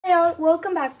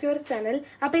welcome back to our channel.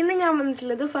 അപ്പോൾ ഇന്ന് ഞാൻ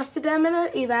വന്നിട്ടുള്ളത് first terminal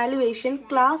evaluation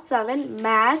class 7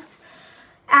 maths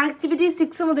activity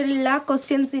 6 മുതലുള്ള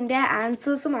ക്വസ്റ്റ്യൻസിൻ്റെ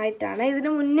ആൻസേഴ്സുമായിട്ടാണ്.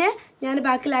 ഇതിന് മുന്നേ ഞാൻ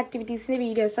ബാക്കിയുള്ള ആക്ടിവിറ്റീസിൻ്റെ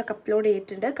വീഡിയോസൊക്കെ അപ്ലോഡ്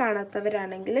ചെയ്തിട്ടുണ്ട്.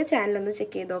 കാണാത്തവരാണെങ്കിൽ ചാനലൊന്ന്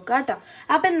ചെക്ക് ചെയ്ത് നോക്കുക കേട്ടോ.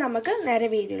 അപ്പം നമുക്ക് നേരെ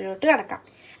വീഡിയോയിലോട്ട് കിടക്കാം.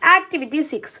 ആക്ടിവിറ്റി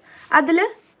 6 അതിൽ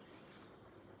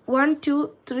 1 2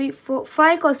 3 4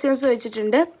 5 ക്വസ്റ്റ്യൻസ്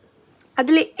വെച്ചിട്ടുണ്ട്.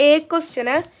 അതിൽ A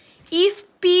question if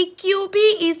PQB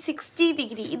is 60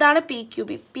 degree, ഇതാണ്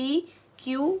PQB.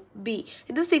 PQB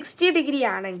ഇത് 60 ഡിഗ്രി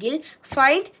ആണെങ്കിൽ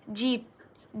ഫൈൻഡ്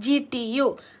GTU.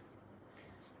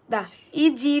 ഈ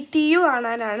GTU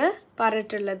കാണാനാണ്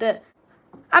പറഞ്ഞിട്ടുള്ളത്.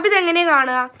 അപ്പം ഇതെങ്ങനെ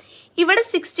കാണുക? ഇവിടെ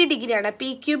 60 ഡിഗ്രിയാണ്,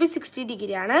 PQB 60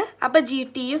 ഡിഗ്രിയാണ്. അപ്പോൾ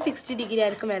GTU 60 ഡിഗ്രി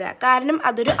ആയിരിക്കും വരിക. കാരണം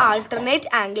അതൊരു ആൾട്ടർനേറ്റ്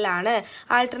ആംഗിൾ ആണ്.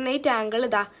 ആൾട്ടർനേറ്റ് ആംഗിൾ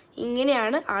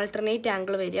ഇങ്ങനെയാണ് ആൾട്ടർനേറ്റ്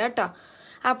ആംഗിൾ വരിക കേട്ടോ.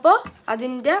 അപ്പോൾ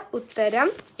അതിൻ്റെ ഉത്തരം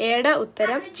എയുടെ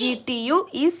ഉത്തരം GTU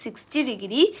is 60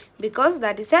 degree because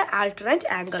that is an alternate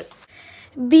angle.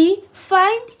 B.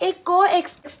 Find a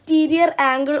co-exterior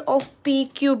angle of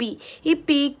PQB. ഈ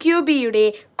PQBയുടെ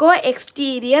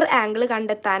co-exterior angle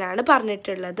കണ്ടെത്താനാണ്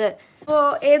പറഞ്ഞിട്ടുള്ളത്. അപ്പോൾ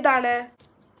ഏതാണ്?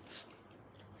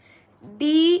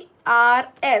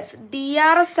 DRS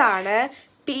ആണ്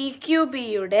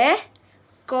PQBയുടെ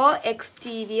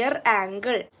co-exterior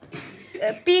angle.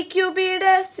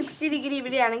 PQBയുടെ 60 ഡിഗ്രി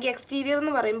ഇവിടെയാണെങ്കിൽ എക്സ്റ്റീരിയർ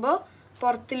എന്ന് പറയുമ്പോൾ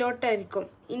പുറത്തിലോട്ടായിരിക്കും,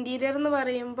 ഇൻറ്റീരിയർ എന്ന്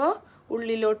പറയുമ്പോൾ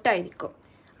ഉള്ളിലോട്ടായിരിക്കും.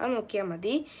 അത് നോക്കിയാൽ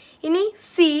മതി. ഇനി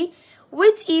C.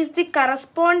 Which is the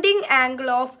corresponding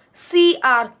angle of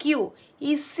CRQ?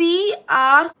 ഈ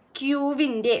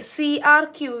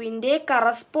CRQവിൻ്റെ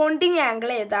കറസ്പോണ്ടിങ് ആംഗിൾ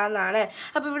ഏതാണെന്നാണ്.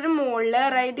 അപ്പോൾ ഇവിടെ മുകളിൽ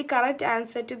right the correct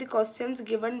answer to the questions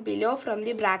given below from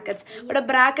the brackets. ഇവിടെ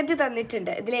ബ്രാക്കറ്റ്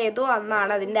തന്നിട്ടുണ്ട്, ഇതിലേതോ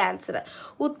ഒന്നാണ് അതിൻ്റെ ആൻസർ.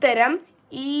 ഉത്തരം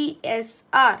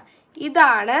ESR.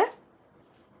 ഇതാണ്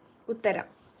ഉത്തരം.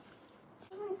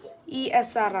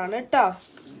 ESR ആണ് കേട്ടോ.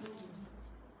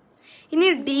 ഇനി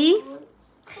D.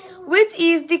 Which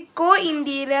is the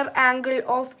co-interior angle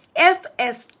of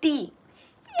FST?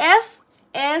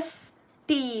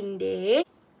 FSTൻ്റെ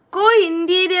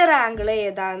co-interior angle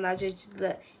ഏതാണെന്നാണ്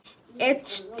ചോദിച്ചത്.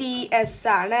 HTS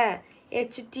ആണ്.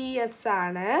 HTS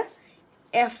ആണ്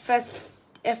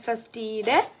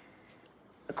FSTയുടെ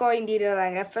co-interior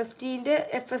angle.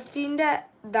 FSTൻ്റെ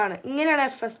ഇതാണ്, ഇങ്ങനെയാണ്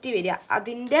FST വരിക.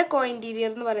 അതിൻ്റെ co-interior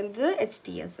എന്ന് പറയുന്നത്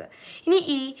HTS. ഇനി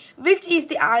E. Which is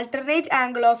the alternate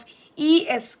angle of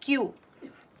ESQ?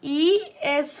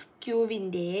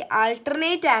 ESQവിൻ്റെ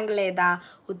alternate angle ഏതാ?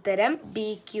 ഉത്തരം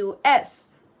BQS.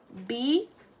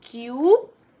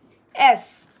 BQS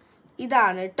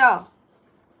ഇതാണ് കേട്ടോ.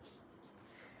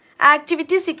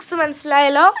 ആക്ടിവിറ്റി 6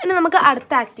 മനസ്സിലായല്ലോ. ഇനി നമുക്ക്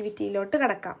അടുത്ത ആക്ടിവിറ്റിയിലോട്ട്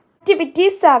കിടക്കാം. Activity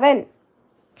 7.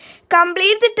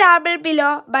 Complete the table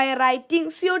below by writing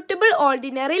suitable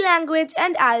ordinary language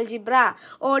and algebra.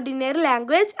 Ordinary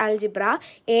language, algebra.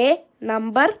 A.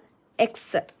 Number X.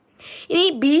 ഇനി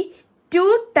B. 2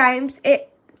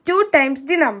 times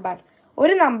the number.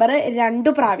 ഒരു നമ്പർ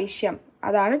 2 പ്രാവശ്യം,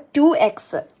 അതാണ് 2x.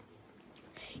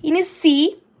 ഇനി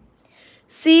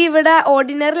C ഇവിടെ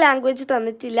ഓർഡിനറി ലാംഗ്വേജ്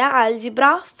തന്നിട്ടില്ല. Algebra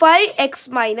 5x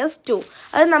 - 2.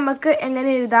 അത് നമുക്ക്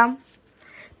എങ്ങനെ എഴുതാം?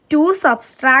 2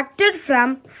 subtracted from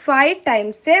 5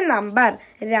 times a number.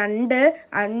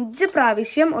 5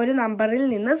 പ്രാവശ്യം ഒരു നമ്പറിൽ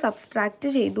നിന്ന് സബ്സ്ട്രാക്റ്റ്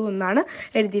ചെയ്തു എന്നാണ്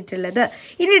എഴുതിയിട്ടുള്ളത്.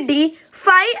 ഇനി D.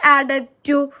 5 added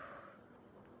to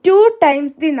 2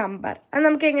 times the number. അത്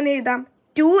നമുക്ക് എങ്ങനെ എഴുതാം?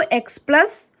 2x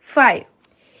 + 5.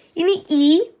 ഇനി E.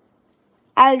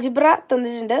 ആൽജിബ്ര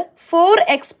തന്നിട്ടുണ്ട്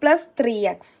 4x +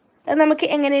 3x. അത് നമുക്ക്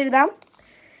എങ്ങനെ എഴുതാം?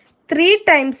 3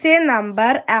 times a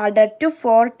number added to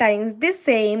 4 times the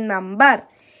same number.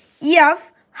 F.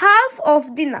 half of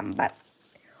the number.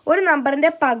 ഒരു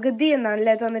നമ്പറിൻ്റെ പകുതി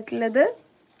എന്നാണല്ലേ തന്നിട്ടുള്ളത്.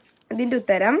 ഇതിൻ്റെ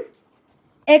ഉത്തരം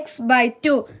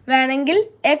x/2. വേണമെങ്കിൽ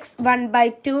x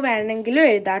 1/2 വേണമെങ്കിലും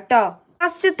എഴുതാം കേട്ടോ.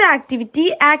 ഫസ്റ്റത്തെ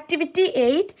activity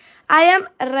 8. I am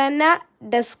Rana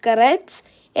Descartes,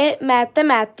 a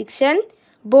mathematician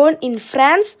born in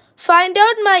France. Find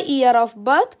out my year of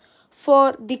birth for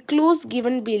the clues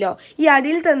given below. ഈ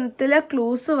അടിയിൽ തന്നിട്ടുള്ള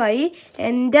ക്ലൂസ് വഴി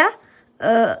എൻ്റെ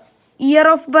ഇയർ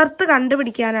ഓഫ് ബർത്ത്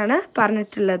കണ്ടുപിടിക്കാനാണ്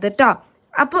പറഞ്ഞിട്ടുള്ളത് കേട്ടോ.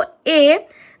 അപ്പോൾ A.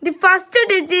 the first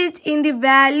digit in the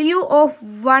value of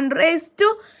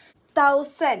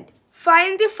 1/1000.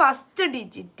 Find the first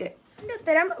digit. ഇതിൻ്റെ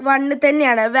ഉത്തരം 1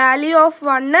 തന്നെയാണ്. വാല്യൂ ഓഫ്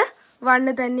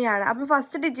 1 തന്നെയാണ്. അപ്പം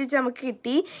ഫസ്റ്റ് ഡിജിറ്റ് നമുക്ക്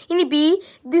കിട്ടി. ഇനി B.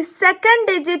 the second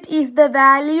digit is the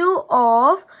value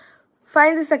of.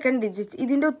 Find the second digit.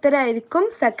 ഇതിൻ്റെ ഉത്തരമായിരിക്കും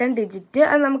സെക്കൻഡ് ഡിജിറ്റ്.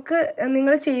 അത് നമുക്ക്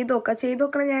നിങ്ങൾ ചെയ്ത്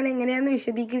നോക്കണം. ഞാൻ എങ്ങനെയാണെന്ന്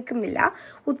വിശദീകരിക്കുന്നില്ല.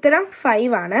 ഉത്തരം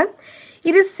 5 ആണ്.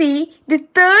 ഇത് C. the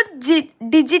third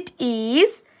digit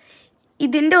is.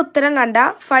 ഇതിൻ്റെ ഉത്തരം കണ്ട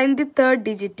ഫൈൻഡ് ദി തേർഡ്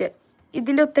ഡിജിറ്റ്.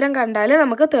 ഇതിൻ്റെ ഉത്തരം കണ്ടാൽ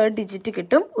നമുക്ക് തേർഡ് ഡിജിറ്റ്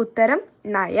കിട്ടും. ഉത്തരം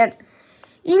 9.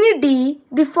 ഇനി D,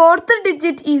 the fourth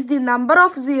digit is the number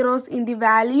of zeros in the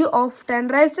value of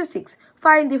 10⁻⁶.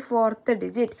 Find the fourth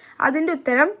digit. അതിൻ്റെ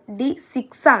ഉത്തരം ഡി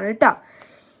 6 ആണ് കേട്ടോ.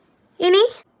 ഇനി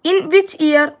in which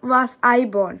year was I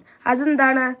bone.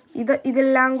 അതെന്താണ്?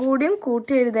 ഇതെല്ലാം കൂടിയും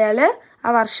കൂട്ടി എഴുതിയാൽ ആ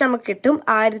വർഷം നമുക്ക് കിട്ടും.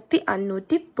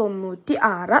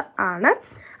 1596 ആണ്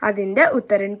അതിൻ്റെ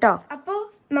ഉത്തരം കേട്ടോ. അപ്പോൾ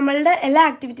നമ്മളുടെ എല്ലാ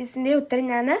ആക്ടിവിറ്റീസിൻ്റെയും ഉത്തരം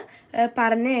ഞാൻ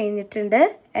പറഞ്ഞു കഴിഞ്ഞിട്ടുണ്ട്.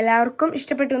 എല്ലാവർക്കും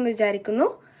ഇഷ്ടപ്പെട്ടു എന്ന് വിചാരിക്കുന്നു.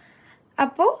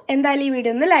 അപ്പോൾ എന്തായാലും ഈ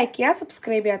വീഡിയോ ഒന്ന് ലൈക്ക് ചെയ്യുക,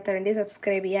 സബ്സ്ക്രൈബ് ചെയ്യാത്തവരുണ്ടെങ്കിൽ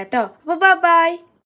സബ്സ്ക്രൈബ് ചെയ്യുക കേട്ടോ. അപ്പോൾ ബൈ.